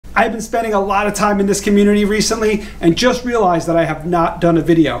I've been spending a lot of time in this community recently and just realized that I have not done a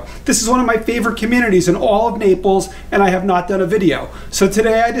video. This is one of my favorite communities in all of Naples and I have not done a video. So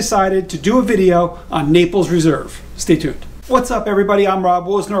today I decided to do a video on Naples Reserve. Stay tuned. What's up everybody, I'm Rob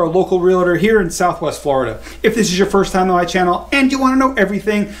Wozner, a local realtor here in Southwest Florida. If this is your first time on my channel and you want to know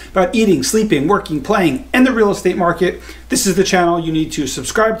everything about eating, sleeping, working, playing, and the real estate market, this is the channel you need to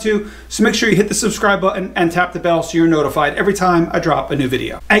subscribe to. So make sure you hit the subscribe button and tap the bell so you're notified every time I drop a new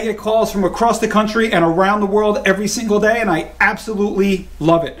video. I get calls from across the country and around the world every single day and I absolutely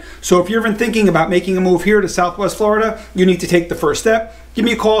love it. So if you're even thinking about making a move here to Southwest Florida, you need to take the first step. Give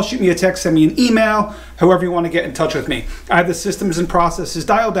me a call, shoot me a text, send me an email, however you want to get in touch with me. I have the systems and processes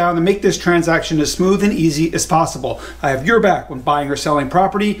dialed down to make this transaction as smooth and easy as possible. I have your back when buying or selling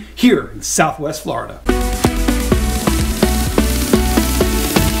property here in Southwest Florida.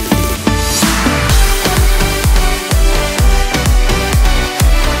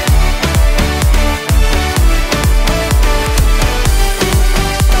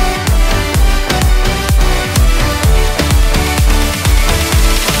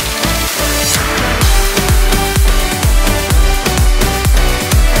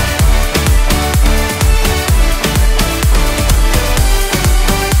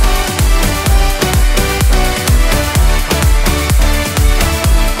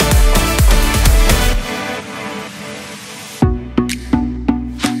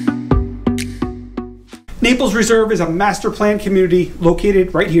 Naples Reserve is a master planned community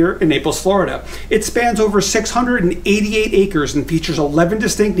located right here in Naples, Florida. It spans over 688 acres and features 11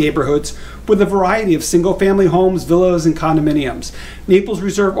 distinct neighborhoods with a variety of single-family homes, villas, and condominiums. Naples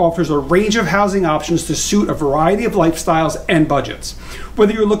Reserve offers a range of housing options to suit a variety of lifestyles and budgets.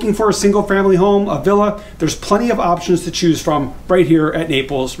 Whether you're looking for a single-family home, a villa, there's plenty of options to choose from right here at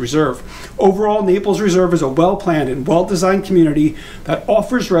Naples Reserve. Overall, Naples Reserve is a well-planned and well-designed community that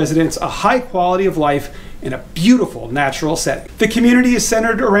offers residents a high quality of life in a beautiful natural setting. The community is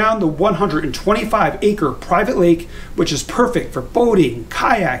centered around the 125-acre private lake, which is perfect for boating,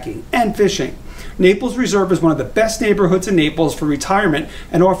 kayaking, and fishing. Naples Reserve is one of the best neighborhoods in Naples for retirement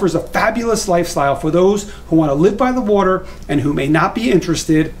and offers a fabulous lifestyle for those who want to live by the water and who may not be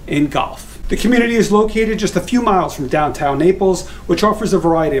interested in golf. The community is located just a few miles from downtown Naples, which offers a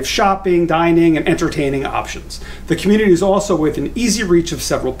variety of shopping, dining, and entertaining options. The community is also within easy reach of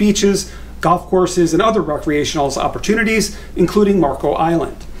several beaches, golf courses, and other recreational opportunities, including Marco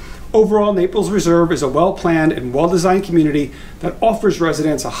Island. Overall, Naples Reserve is a well-planned and well-designed community that offers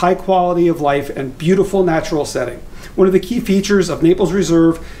residents a high quality of life and beautiful natural setting. One of the key features of Naples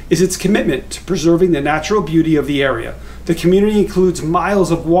Reserve is its commitment to preserving the natural beauty of the area. The community includes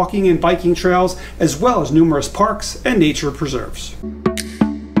miles of walking and biking trails, as well as numerous parks and nature preserves.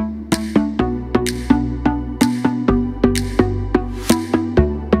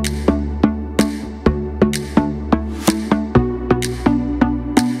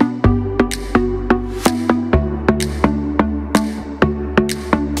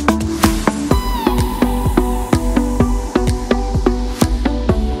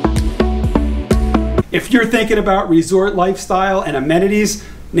 If you're thinking about resort lifestyle and amenities,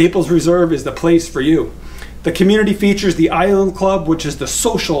 Naples Reserve is the place for you. The community features the Island Club, which is the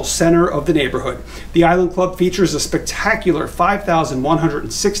social center of the neighborhood. The Island Club features a spectacular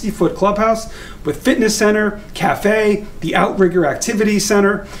 5,160-foot clubhouse with fitness center, cafe, the Outrigger Activity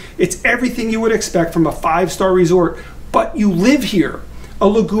Center. It's everything you would expect from a five-star resort, but you live here. A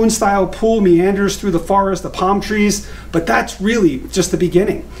lagoon-style pool meanders through the forest of palm trees, but that's really just the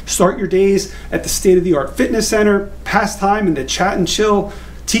beginning. Start your days at the state-of-the-art fitness center, pass time in the Chat and Chill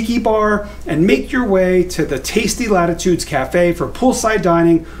Tiki Bar, and make your way to the Tasty Latitudes Cafe for poolside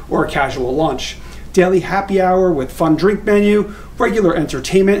dining or a casual lunch. Daily happy hour with fun drink menu, regular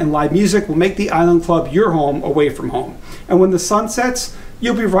entertainment, and live music will make the Island Club your home away from home. And when the sun sets,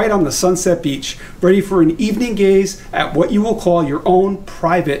 you'll be right on the Sunset Beach, ready for an evening gaze at what you will call your own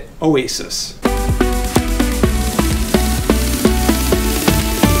private oasis.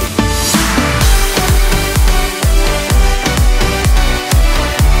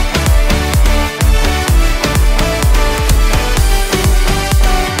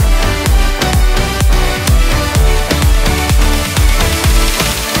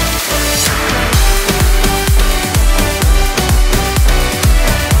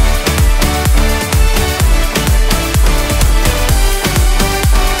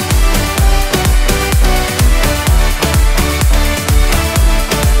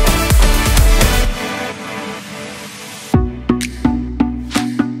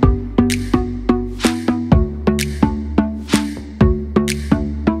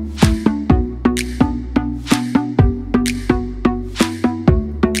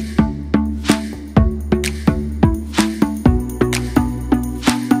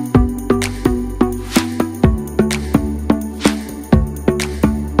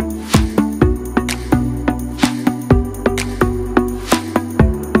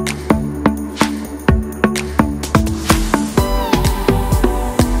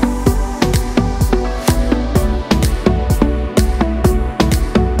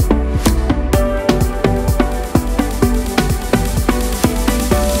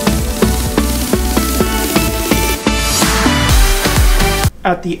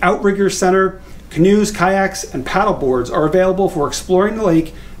 At the Outrigger Center, canoes, kayaks, and paddle boards are available for exploring the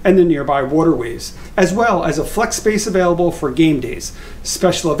lake and the nearby waterways, as well as a flex space available for game days,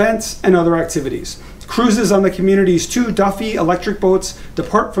 special events, and other activities. Cruises on the community's 2 Duffy electric boats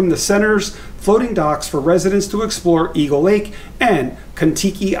depart from the center's floating docks for residents to explore Eagle Lake and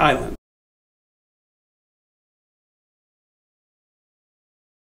Kontiki Island.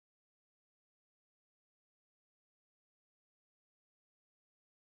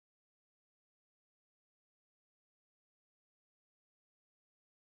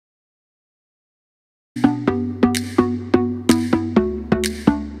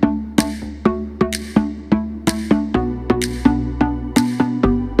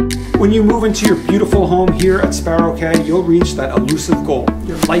 When you move into your beautiful home here at Sparrow Cay, you'll reach that elusive goal,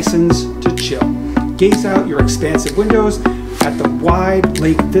 your license to chill. Gaze out your expansive windows at the wide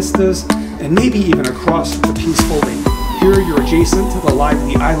lake vistas and maybe even across the peaceful lake. Here you're adjacent to the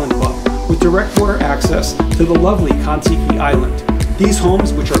lively Island Club with direct water access to the lovely Kontiki Island. These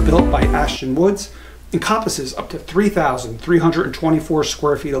homes, which are built by Ashton Woods, encompasses up to 3,324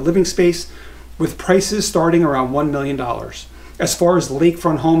 square feet of living space with prices starting around $1 million. As far as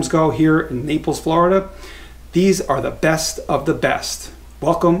lakefront homes go here in Naples, Florida, these are the best of the best.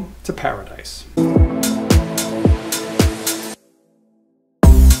 Welcome to paradise.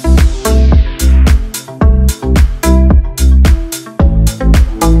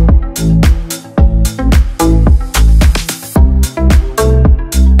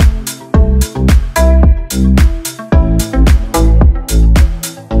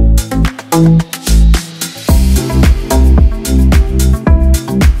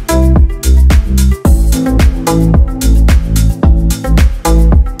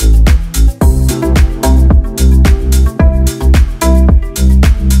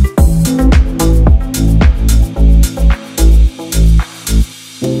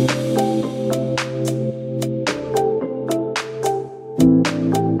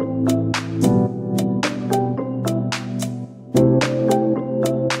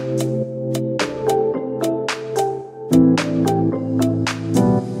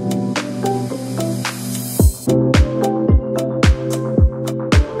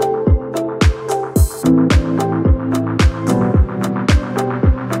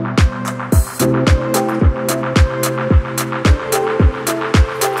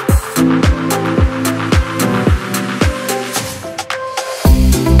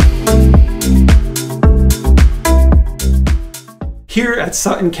 Here at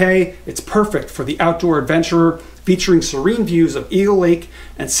Sutton Cay, it's perfect for the outdoor adventurer, featuring serene views of Eagle Lake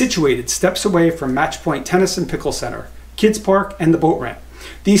and situated steps away from Match Point Tennis and Pickle Center, Kids Park, and the boat ramp.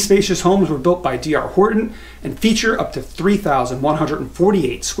 These spacious homes were built by D.R. Horton and feature up to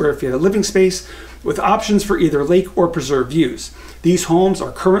 3,148 square feet of living space with options for either lake or preserve views. These homes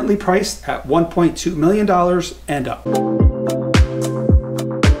are currently priced at $1.2 million and up.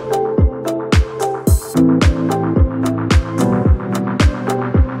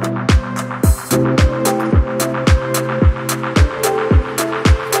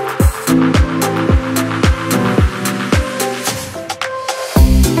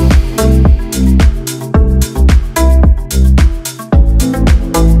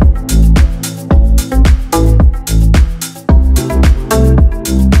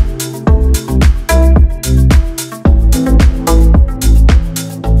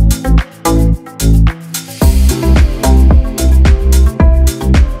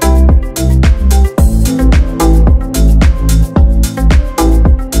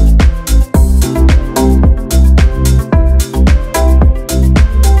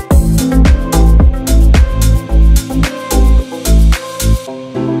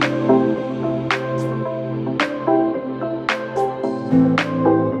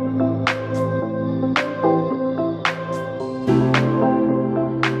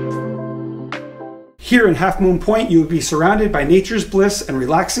 Here in Half Moon Point, you will be surrounded by nature's bliss and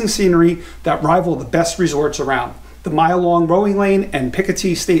relaxing scenery that rival the best resorts around. The mile-long rowing lane and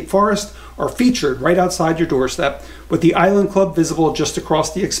Picatee State Forest are featured right outside your doorstep, with the Island Club visible just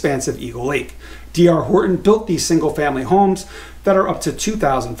across the expansive Eagle Lake. D.R. Horton built these single-family homes that are up to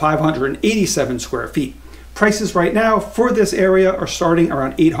 2,587 square feet. Prices right now for this area are starting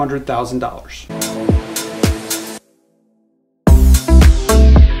around $800,000.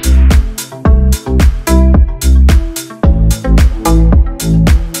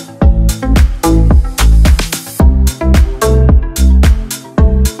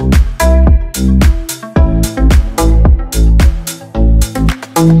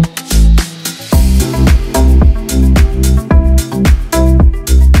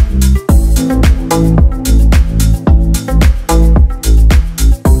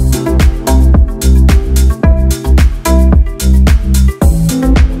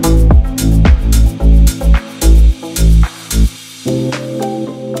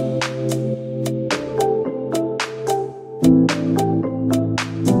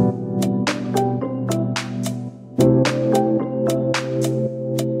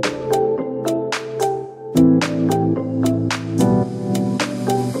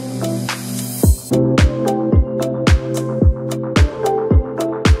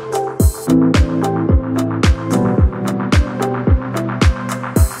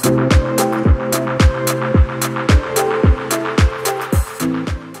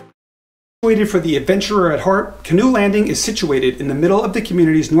 Situated for the adventurer at heart, Canoe Landing is situated in the middle of the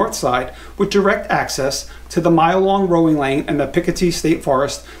community's north side with direct access to the mile-long rowing lane and the Picatee State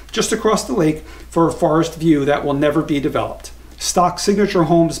Forest just across the lake for a forest view that will never be developed. Stock Signature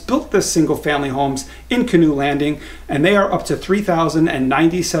Homes built the single-family homes in Canoe Landing, and they are up to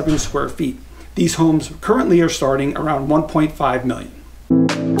 3,097 square feet. These homes currently are starting around $1.5 million.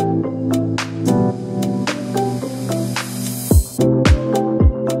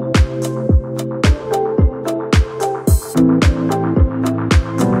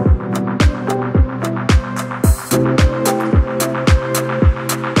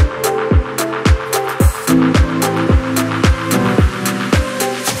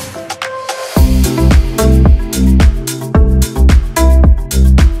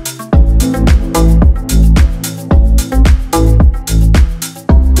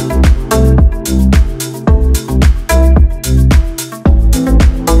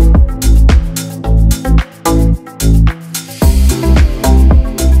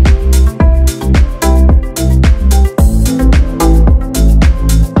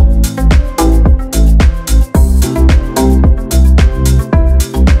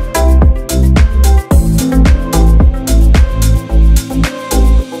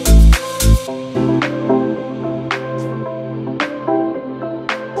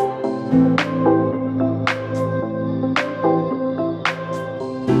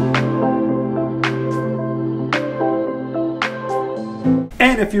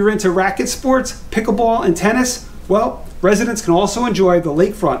 And if you're into racket sports, pickleball, and tennis, well, residents can also enjoy the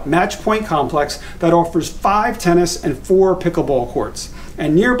Lakefront Match Point Complex that offers 5 tennis and 4 pickleball courts.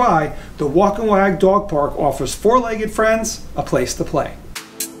 And nearby, the Walk and Wag Dog Park offers 4-legged friends a place to play.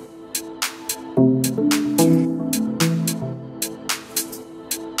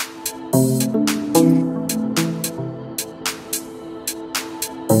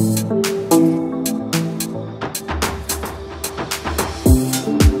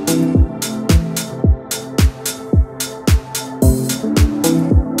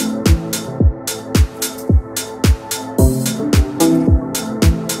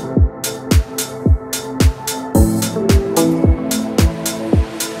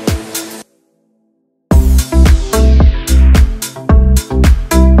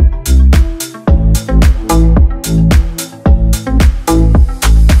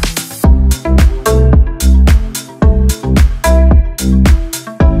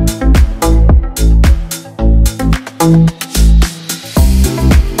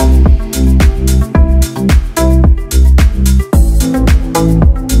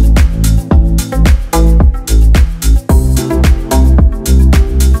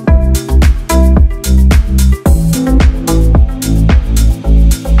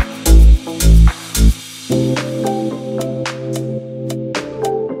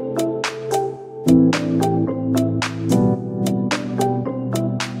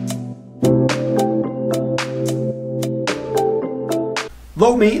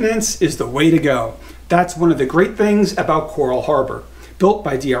 Low maintenance is the way to go. That's one of the great things about Coral Harbor, built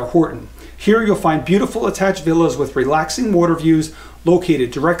by D.R. Horton. Here you'll find beautiful attached villas with relaxing water views located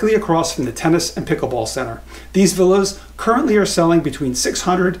directly across from the tennis and pickleball center. These villas currently are selling between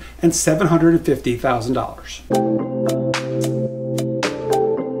 $600,000 and $750,000.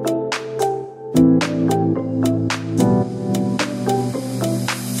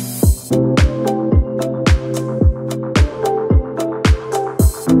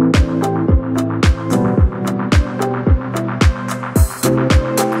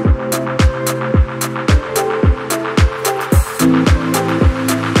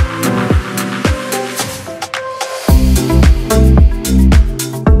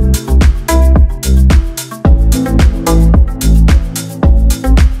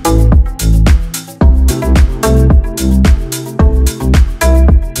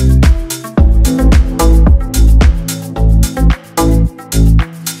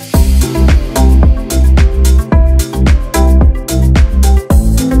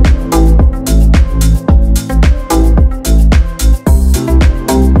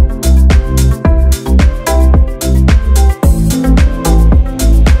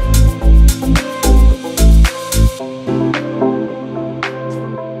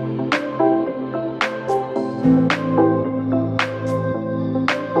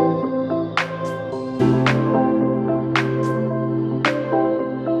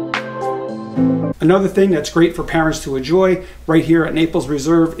 Another thing that's great for parents to enjoy right here at Naples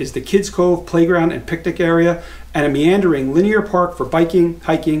Reserve is the Kids Cove playground and picnic area and a meandering linear park for biking,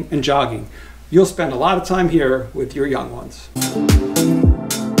 hiking, and jogging. You'll spend a lot of time here with your young ones.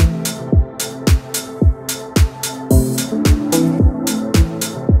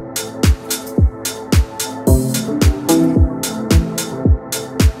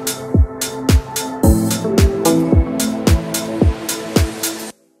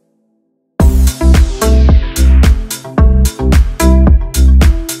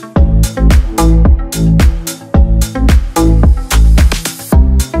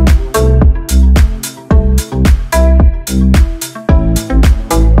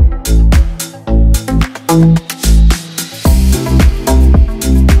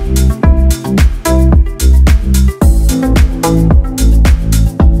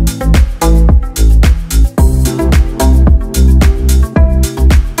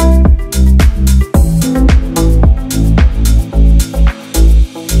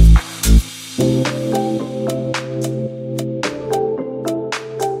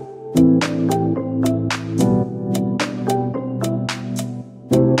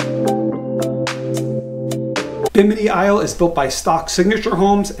 Isle is built by Stock Signature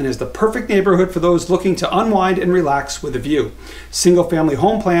Homes and is the perfect neighborhood for those looking to unwind and relax with a view. Single-family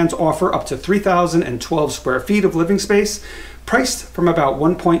home plans offer up to 3,012 square feet of living space, priced from about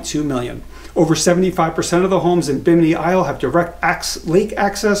 $1.2 million. Over 75% of the homes in Bimini Isle have direct lake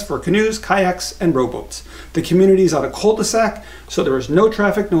access for canoes, kayaks, and rowboats. The community is on a cul-de-sac, so there is no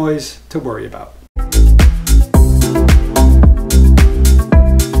traffic noise to worry about.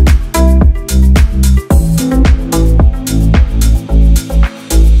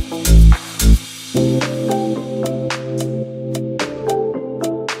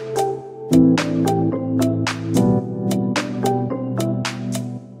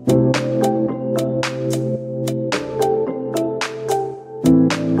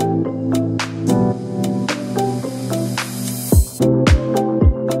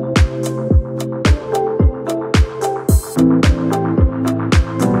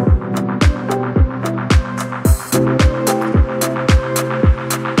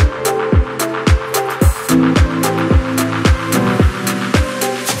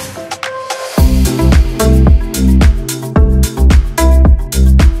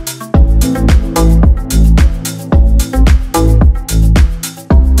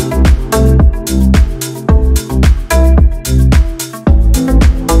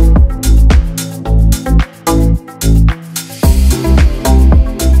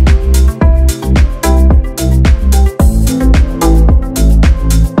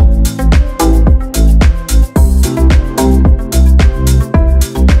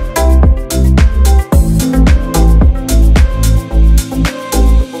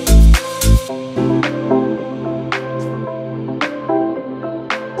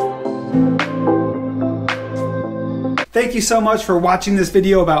 Thank you so much for watching this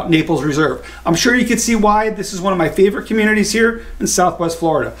video about Naples Reserve. I'm sure you can see why this is one of my favorite communities here in Southwest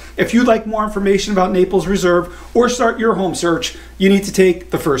Florida. If you'd like more information about Naples Reserve or start your home search, you need to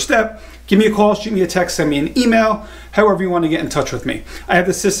take the first step. Give me a call, shoot me a text, send me an email, however you want to get in touch with me. I have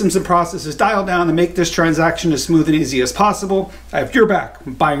the systems and processes dialed down to make this transaction as smooth and easy as possible. I have your back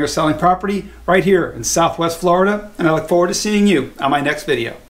when buying or selling property right here in Southwest Florida, and I look forward to seeing you on my next video.